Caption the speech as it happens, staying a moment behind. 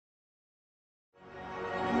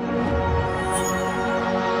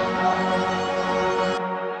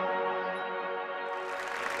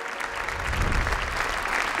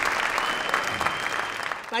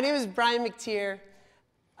My name is McTear.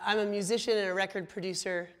 I'm a musician and a record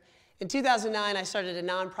producer. In 2009, I started a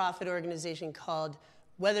nonprofit organization called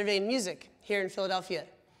Weathervane Music here in Philadelphia.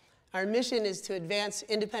 Our mission is to advance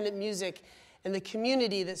independent music and the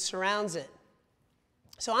community that surrounds it.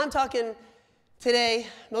 So I'm talking today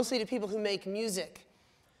mostly to people who make music,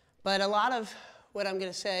 but a lot of what I'm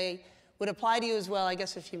going to say would apply to you as well, I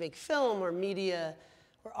guess, if you make film or media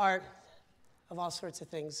or art of all sorts of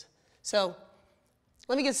things. So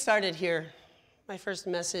let me get started here. My first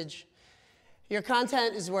message: your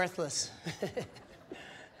content is worthless.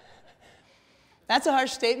 That's a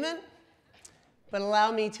harsh statement, but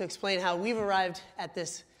allow me to explain how we've arrived at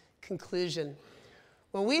this conclusion.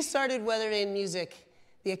 When we started Weathervane Music,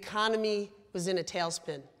 the economy was in a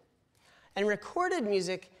tailspin. And recorded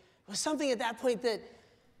music was something at that point that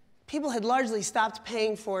people had largely stopped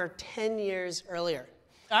paying for 10 years earlier.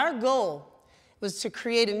 Our goal was to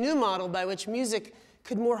create a new model by which music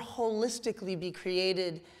could more holistically be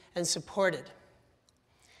created and supported.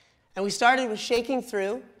 And we started with Shaking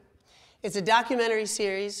Through. It's a documentary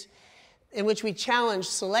series in which we challenged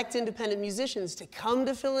select independent musicians to come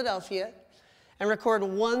to Philadelphia and record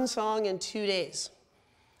one song in 2 days.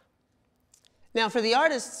 Now, for the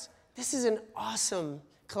artists, this is an awesome,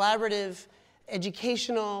 collaborative,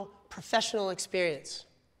 educational, professional experience.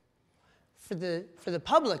 For the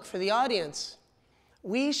public, for the audience,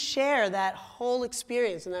 we share that whole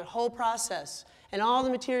experience and that whole process and all the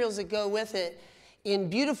materials that go with it in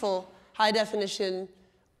beautiful, high-definition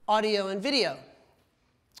audio and video.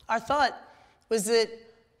 Our thought was that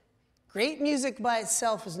great music by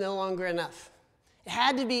itself was no longer enough. It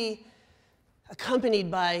had to be accompanied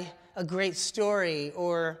by a great story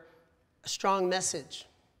or a strong message.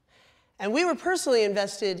 And we were personally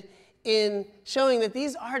invested in showing that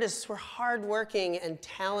these artists were hardworking and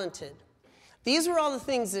talented. These were all the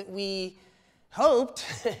things that we hoped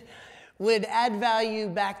would add value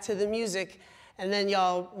back to the music, and then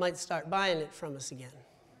y'all might start buying it from us again.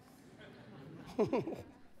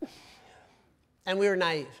 And we were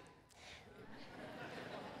naive.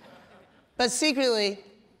 But secretly,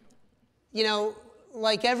 you know,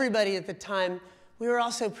 like everybody at the time, we were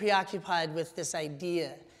also preoccupied with this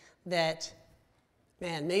idea that,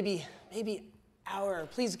 man, maybe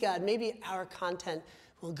please God, maybe our content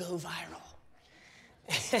will go viral.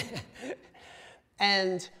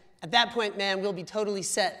 And at that point, man, we'll be totally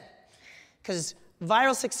set. Because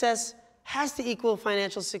viral success has to equal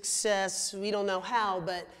financial success. We don't know how,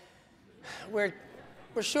 but we're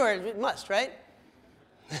sure it must, right?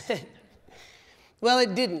 Well,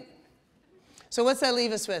 it didn't. So what's that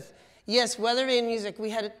leave us with? Yes, Weathervane Music,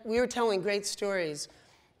 we were telling great stories,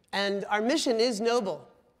 and our mission is noble.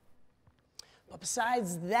 But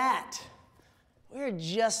besides that, we're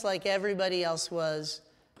just like everybody else was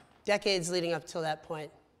decades leading up till that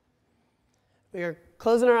point. We were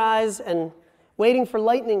closing our eyes and waiting for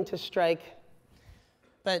lightning to strike,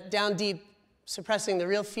 but down deep, suppressing the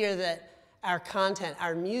real fear that our content,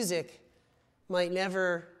 our music, might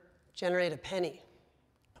never generate a penny.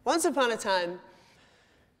 Once upon a time,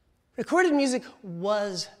 recorded music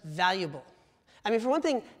was valuable. I mean, for one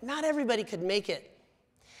thing, not everybody could make it.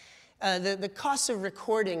 The costs of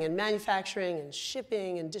recording and manufacturing and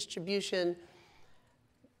shipping and distribution,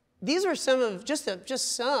 these were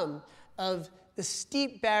just some of the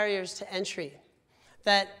steep barriers to entry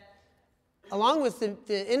that, along with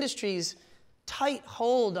the industry's tight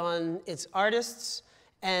hold on its artists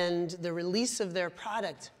and the release of their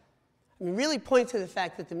product, I mean, really point to the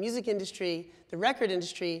fact that the music industry, the record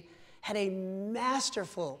industry, had a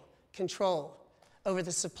masterful control over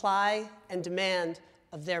the supply and demand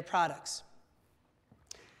of their products.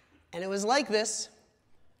 And it was like this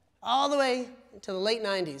all the way to the late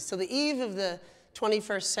 90s, to the eve of the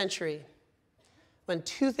 21st century, when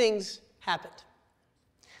two things happened.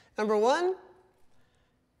 Number one,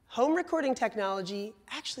 home recording technology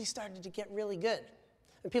actually started to get really good,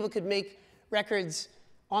 and people could make records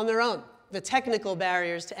on their own. The technical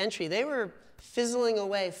barriers to entry, they were fizzling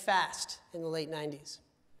away fast in the late 90s.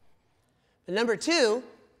 But number two,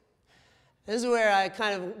 this is where I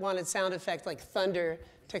kind of wanted sound effect like thunder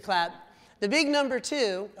to clap. The big number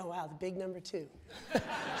two, oh wow, the big number two.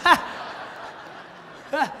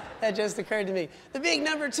 That just occurred to me. The big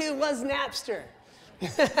number two was Napster.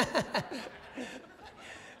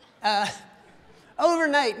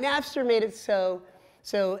 Overnight, Napster made it so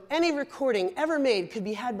any recording ever made could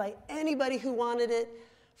be had by anybody who wanted it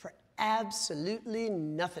for absolutely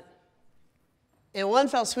nothing. In one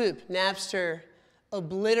fell swoop, Napster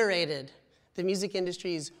obliterated the music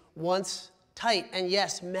industry's once tight and,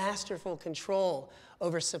 yes, masterful control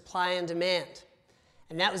over supply and demand.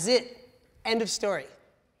 And that was it. End of story.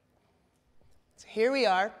 So here we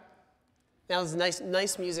are. Now this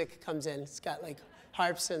nice music comes in. It's got like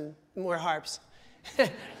harps and more harps.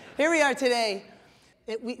 Here we are today.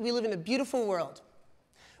 We live in a beautiful world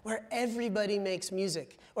where everybody makes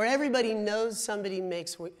music, or everybody knows somebody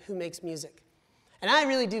who makes music. And I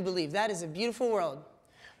really do believe that is a beautiful world.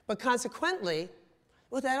 But consequently,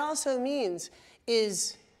 what that also means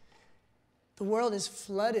is the world is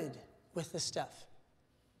flooded with this stuff.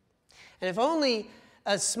 And if only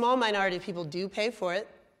a small minority of people do pay for it,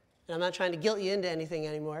 and I'm not trying to guilt you into anything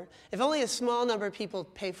anymore, if only a small number of people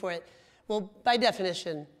pay for it, well, by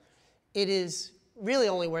definition, it is really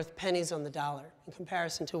only worth pennies on the dollar in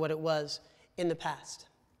comparison to what it was in the past.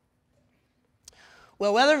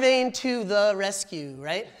 Well, Weathervane to the rescue,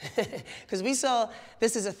 right? Because we saw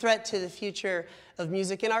this as a threat to the future of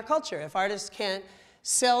music in our culture. If artists can't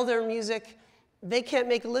sell their music, they can't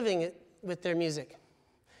make a living with their music.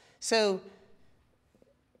 So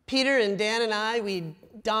Peter and Dan and I, we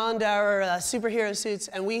donned our superhero suits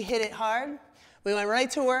and we hit it hard. We went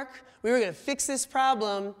right to work. We were going to fix this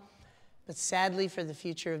problem. But sadly for the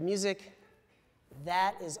future of music,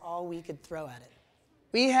 that is all we could throw at it.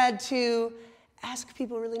 We had to ask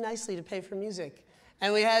people really nicely to pay for music.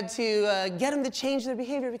 And we had to get them to change their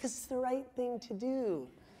behavior because it's the right thing to do.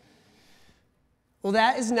 Well,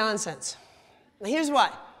 that is nonsense. Now, here's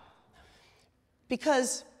why.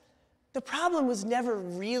 Because the problem was never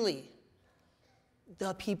really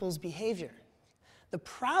the people's behavior. The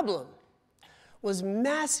problem was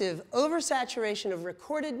massive oversaturation of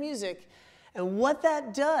recorded music and what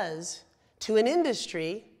that does to an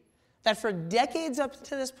industry that for decades up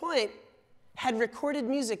to this point had recorded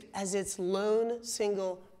music as its lone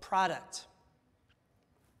single product.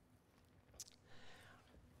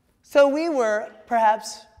 So we were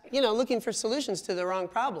perhaps, looking for solutions to the wrong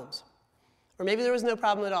problems. Or maybe there was no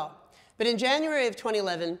problem at all. But in January of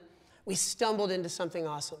 2011, we stumbled into something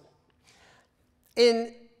awesome.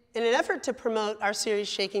 In an effort to promote our series,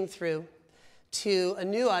 Shaking Through, to a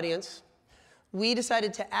new audience, we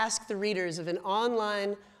decided to ask the readers of an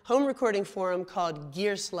online home recording forum called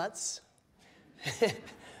Gear Sluts.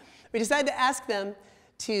 We decided to ask them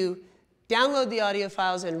to download the audio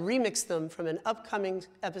files and remix them from an upcoming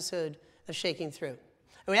episode of Shaking Through.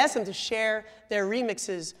 And we asked them to share their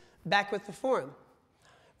remixes back with the forum.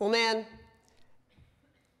 Well, man,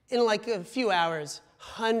 in like a few hours,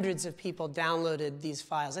 hundreds of people downloaded these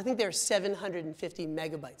files. I think there were 750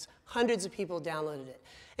 megabytes. Hundreds of people downloaded it.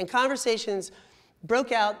 And conversations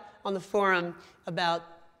broke out on the forum about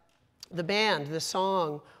the band, the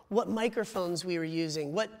song, what microphones we were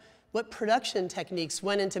using, what production techniques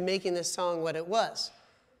went into making this song what it was.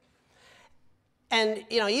 And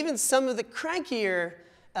even some of the crankier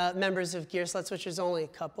members of Gear Sluts, which is only a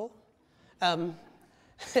couple,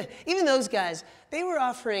 even those guys, they were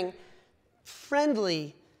offering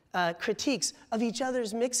friendly critiques of each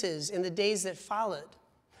other's mixes in the days that followed.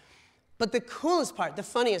 But the coolest part, the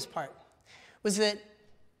funniest part, was that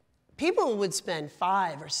people would spend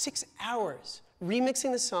 5 or 6 hours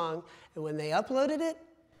remixing the song, and when they uploaded it,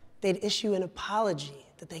 they'd issue an apology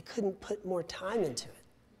that they couldn't put more time into it.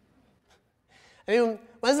 I mean,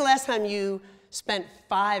 when's the last time you spent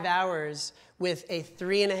 5 hours with a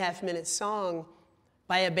 3.5-minute song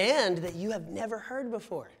by a band that you have never heard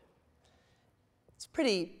before? It's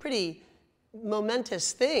a pretty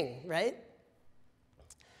momentous thing, right?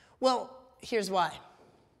 Well, here's why.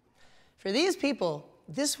 For these people,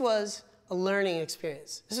 this was a learning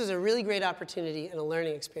experience. This was a really great opportunity and a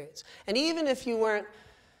learning experience. And even if you weren't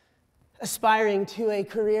aspiring to a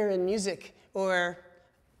career in music or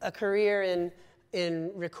a career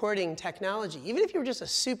in recording technology, even if you were just a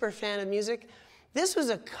super fan of music, this was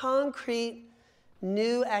a concrete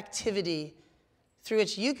new activity through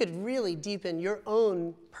which you could really deepen your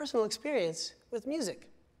own personal experience with music.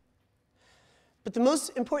 But the most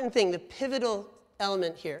important thing, the pivotal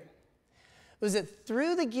element here, was that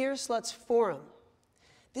through the Gear Sluts forum,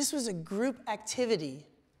 this was a group activity,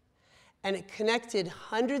 and it connected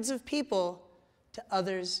hundreds of people to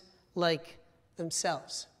others like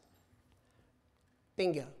themselves.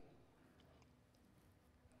 Bingo.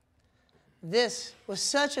 This was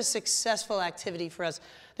such a successful activity for us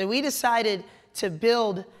that we decided to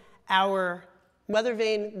build our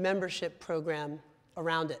Weathervane membership program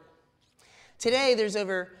around it. Today, there's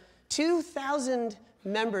over 2,000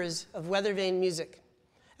 members of Weathervane Music.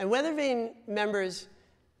 And Weathervane members,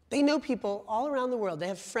 they know people all around the world. They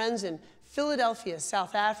have friends in Philadelphia,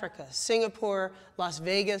 South Africa, Singapore, Las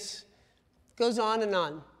Vegas. It goes on and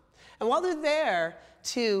on. And while they're there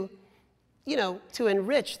to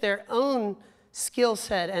enrich their own skill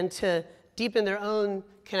set and to deepen their own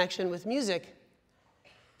connection with music,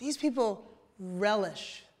 these people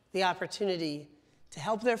relish the opportunity to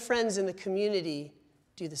help their friends in the community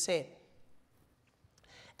do the same.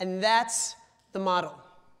 And that's the model.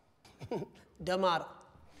 The model.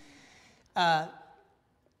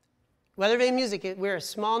 Weathervane Music, we're a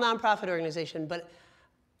small nonprofit organization, but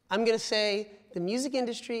I'm going to say the music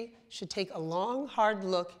industry should take a long, hard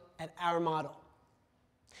look at our model.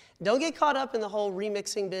 Don't get caught up in the whole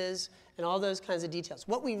remixing biz and all those kinds of details.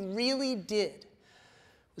 What we really did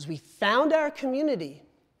was we found our community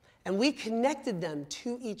and we connected them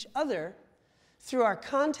to each other through our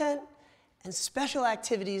content and special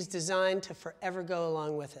activities designed to forever go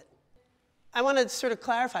along with it. I want to sort of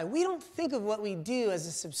clarify, we don't think of what we do as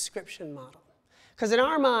a subscription model. Because in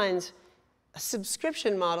our minds, a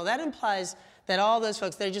subscription model, that implies that all those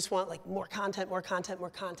folks, they just want like more content, more content, more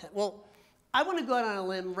content. Well, I want to go out on a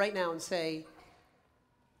limb right now and say,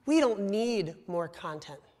 we don't need more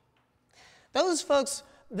content. Those folks,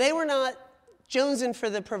 they were not jonesing for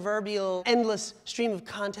the proverbial endless stream of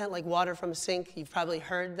content like water from a sink. You've probably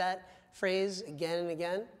heard that phrase again and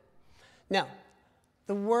again. No,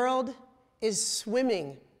 the world is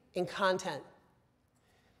swimming in content.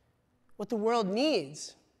 What the world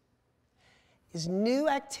needs is new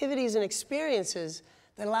activities and experiences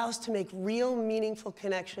that allow us to make real, meaningful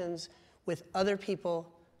connections with other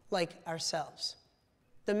people like ourselves.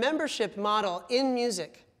 The membership model in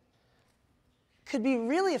music could be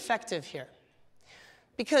really effective here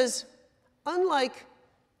because unlike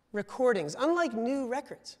recordings, unlike new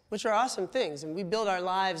records, which are awesome things, and we build our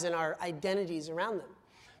lives and our identities around them,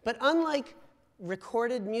 but unlike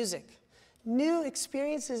recorded music, new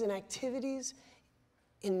experiences and activities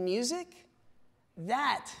in music,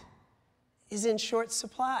 that is in short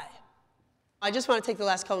supply. I just want to take the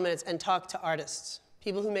last couple minutes and talk to artists,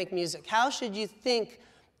 people who make music. How should you think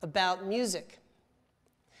about music?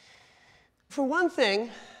 For one thing,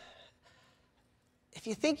 if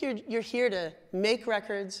you think you're here to make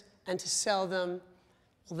records and to sell them,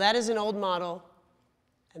 well, that is an old model,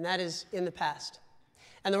 and that is in the past.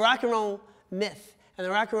 And the rock and roll myth and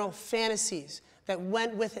the rock and roll fantasies that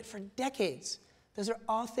went with it for decades, those are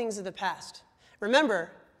all things of the past.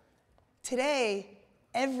 Remember, today,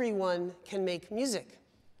 everyone can make music.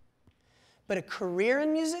 But a career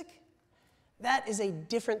in music, that is a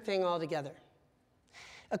different thing altogether.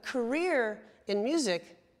 A career in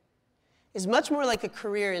music is much more like a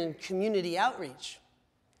career in community outreach.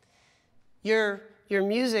 Your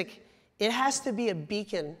music, it has to be a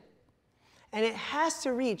beacon, and it has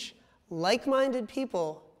to reach like-minded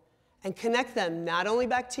people and connect them not only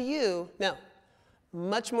back to you, no,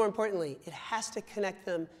 much more importantly, it has to connect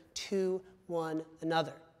them to one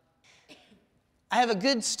another. I have a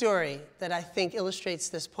good story that I think illustrates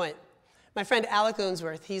this point. My friend Alec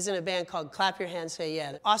Owensworth, he's in a band called Clap Your Hands, Say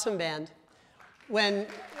Yeah. Awesome band. When,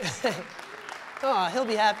 oh, he'll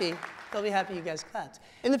be happy. He'll be happy you guys clapped.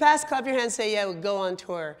 In the past, Clap Your Hands, Say Yeah would go on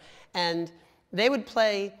tour, and they would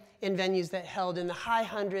play in venues that held in the high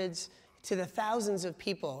hundreds to the thousands of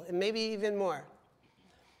people, and maybe even more.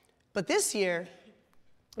 But this year,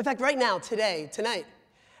 in fact, right now, tonight,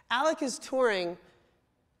 Alec is touring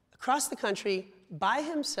across the country by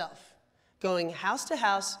himself, going house to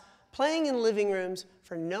house, playing in living rooms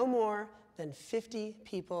for no more than 50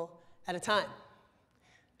 people at a time.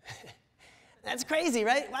 That's crazy,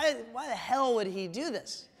 right? Why the hell would he do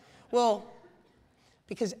this? Well,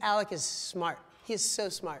 because Alec is smart. He is so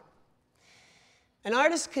smart. An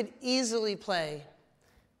artist could easily play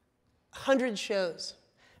 100 shows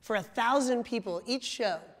for 1,000 people each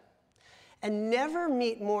show and never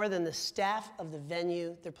meet more than the staff of the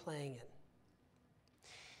venue they're playing in.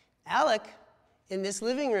 Alec, in this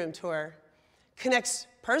living room tour, connects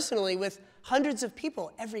personally with hundreds of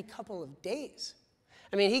people every couple of days.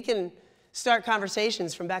 I mean, he can start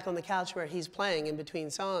conversations from back on the couch where he's playing in between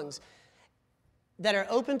songs that are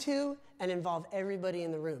open to and involve everybody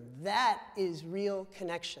in the room. That is real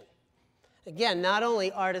connection. Again, not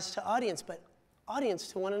only artist to audience, but audience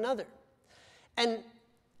to one another. And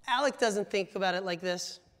Alec doesn't think about it like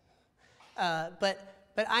this, but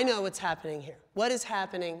I know what's happening here. What is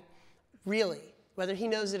happening, really, whether he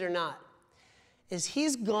knows it or not, is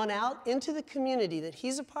he's gone out into the community that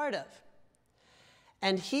he's a part of,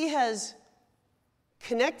 and he has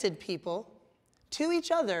connected people to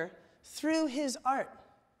each other through his art.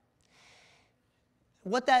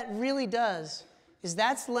 What that really does is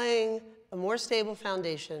that's laying a more stable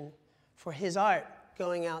foundation for his art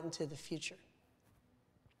going out into the future.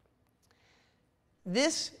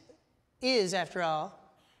 This is, after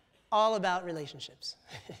all about relationships.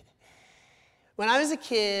 When I was a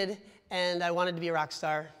kid and I wanted to be a rock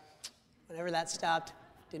star, whenever that stopped,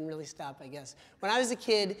 didn't really stop, I guess. When I was a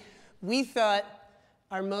kid, we thought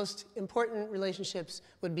our most important relationships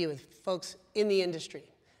would be with folks in the industry,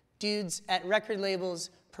 dudes at record labels,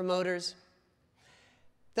 promoters.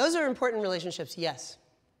 Those are important relationships, yes.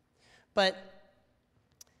 But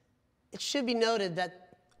it should be noted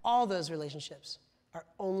that all those relationships are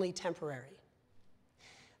only temporary.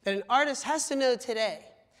 That an artist has to know today,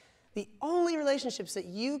 the only relationships that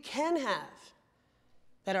you can have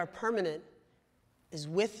that are permanent is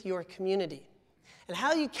with your community. And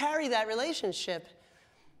how you carry that relationship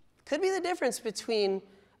could be the difference between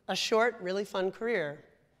a short, really fun career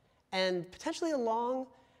and potentially a long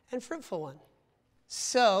and fruitful one.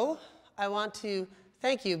 So I want to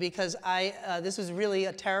thank you because this was really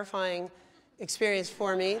a terrifying experience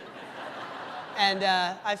for me. And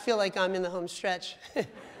I feel like I'm in the home stretch.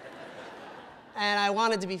 And I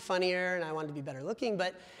wanted to be funnier and I wanted to be better looking,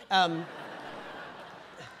 but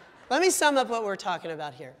let me sum up what we're talking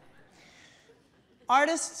about here.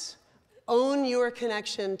 Artists, own your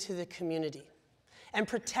connection to the community and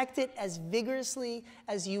protect it as vigorously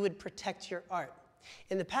as you would protect your art.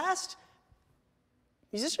 In the past,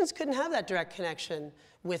 musicians couldn't have that direct connection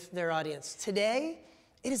with their audience. Today,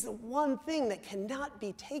 it is the one thing that cannot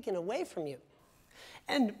be taken away from you.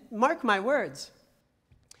 And mark my words,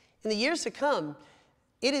 in the years to come,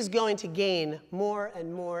 it is going to gain more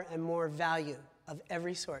and more and more value of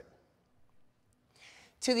every sort.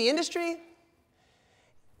 To the industry,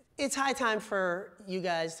 it's high time for you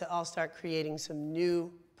guys to all start creating some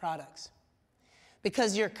new products.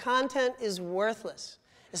 Because your content is worthless,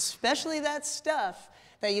 especially that stuff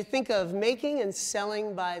that you think of making and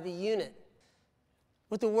selling by the unit.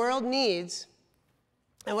 What the world needs,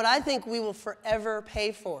 and what I think we will forever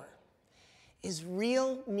pay for, is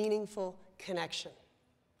real, meaningful connection.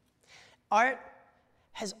 Art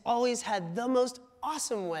has always had the most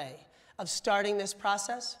awesome way of starting this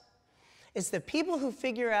process. It's the people who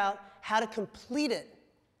figure out how to complete it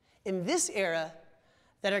in this era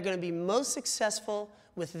that are going to be most successful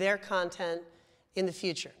with their content in the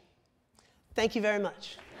future. Thank you very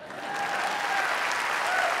much.